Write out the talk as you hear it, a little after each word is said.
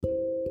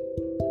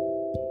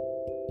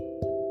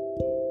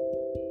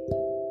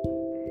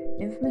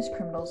Infamous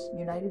Criminals,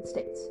 United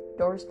States,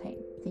 Doris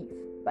Payne, Thief,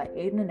 by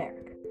Aidan and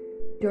Eric.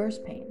 Doris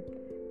Payne.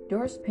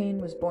 Doris Payne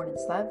was born in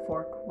Slab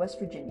Fork, West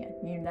Virginia,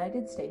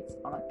 United States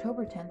on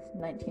October 10,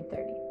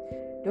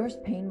 1930. Doris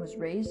Payne was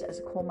raised as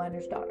a coal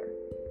miner's daughter.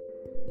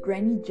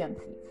 Granny Gem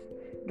Thief.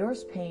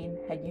 Doris Payne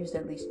had used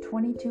at least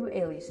 22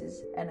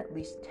 aliases and at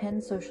least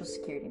 10 social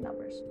security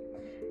numbers.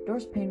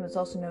 Doris Payne was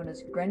also known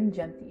as Granny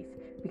Gem Thief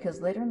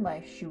because later in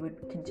life she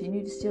would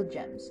continue to steal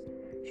gems.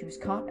 She was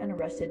caught and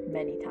arrested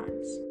many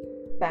times.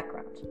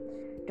 Background.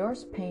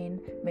 Doris Payne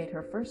made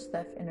her first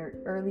theft in her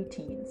early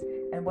teens,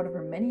 and one of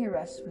her many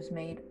arrests was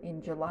made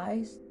in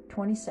July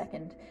 22,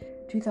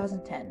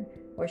 2010,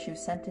 where she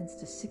was sentenced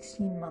to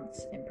 16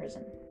 months in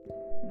prison.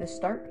 The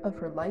start of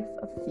her life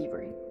of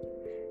thievery.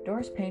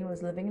 Doris Payne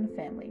was living in a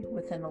family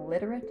with an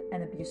illiterate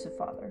and abusive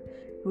father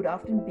who would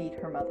often beat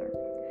her mother.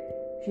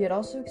 She had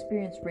also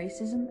experienced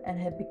racism and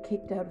had been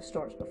kicked out of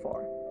stores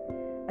before.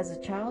 As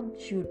a child,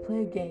 she would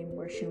play a game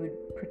where she would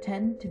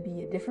pretend to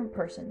be a different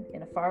person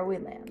in a faraway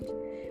land,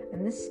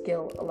 and this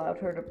skill allowed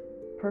her to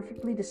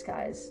perfectly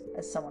disguise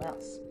as someone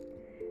else.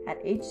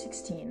 At age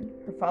 16,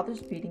 her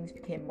father's beatings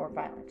became more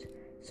violent,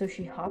 so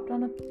she hopped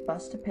on a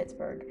bus to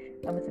Pittsburgh,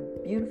 and with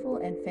the beautiful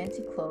and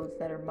fancy clothes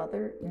that her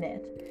mother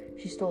knit,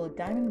 she stole a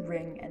diamond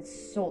ring and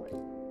sold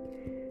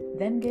it,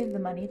 then gave the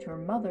money to her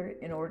mother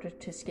in order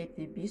to escape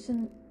the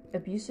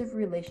abusive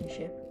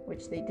relationship,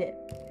 which they did.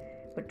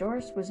 But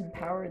Doris was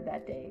empowered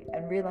that day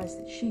and realized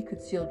that she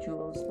could steal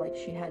jewels like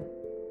she had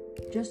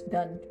just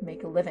done to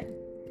make a living.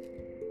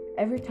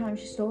 Every time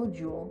she stole a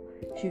jewel,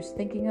 she was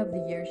thinking of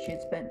the years she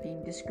had spent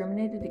being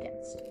discriminated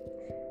against.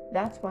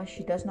 That's why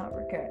she does not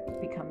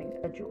regret becoming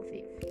a jewel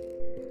thief.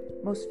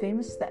 Most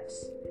famous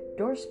thefts.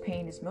 Doris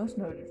Payne is most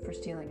noted for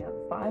stealing a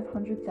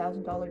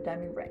 $500,000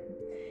 diamond ring,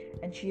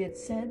 and she had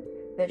said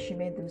that she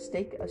made the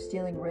mistake of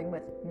stealing a ring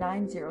with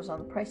 9 zeros on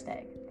the price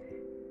tag,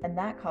 and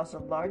that caused a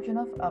large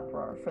enough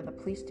uproar for the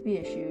police to be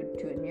issued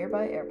to a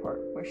nearby airport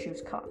where she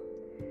was caught.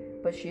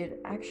 But she had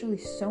actually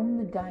sewn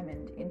the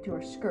diamond into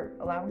her skirt,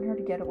 allowing her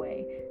to get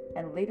away,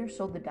 and later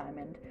sold the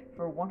diamond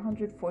for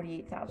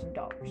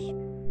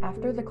 $148,000.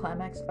 After the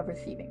climax of her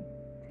thieving,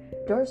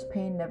 Doris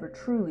Payne never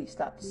truly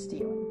stopped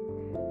stealing,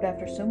 but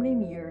after so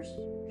many years,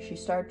 she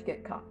started to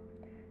get caught.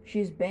 She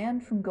is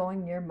banned from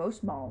going near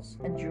most malls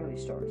and jewelry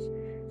stores,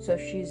 so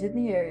if she is in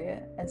the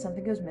area and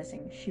something goes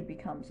missing, she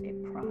becomes a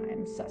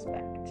prime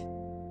suspect.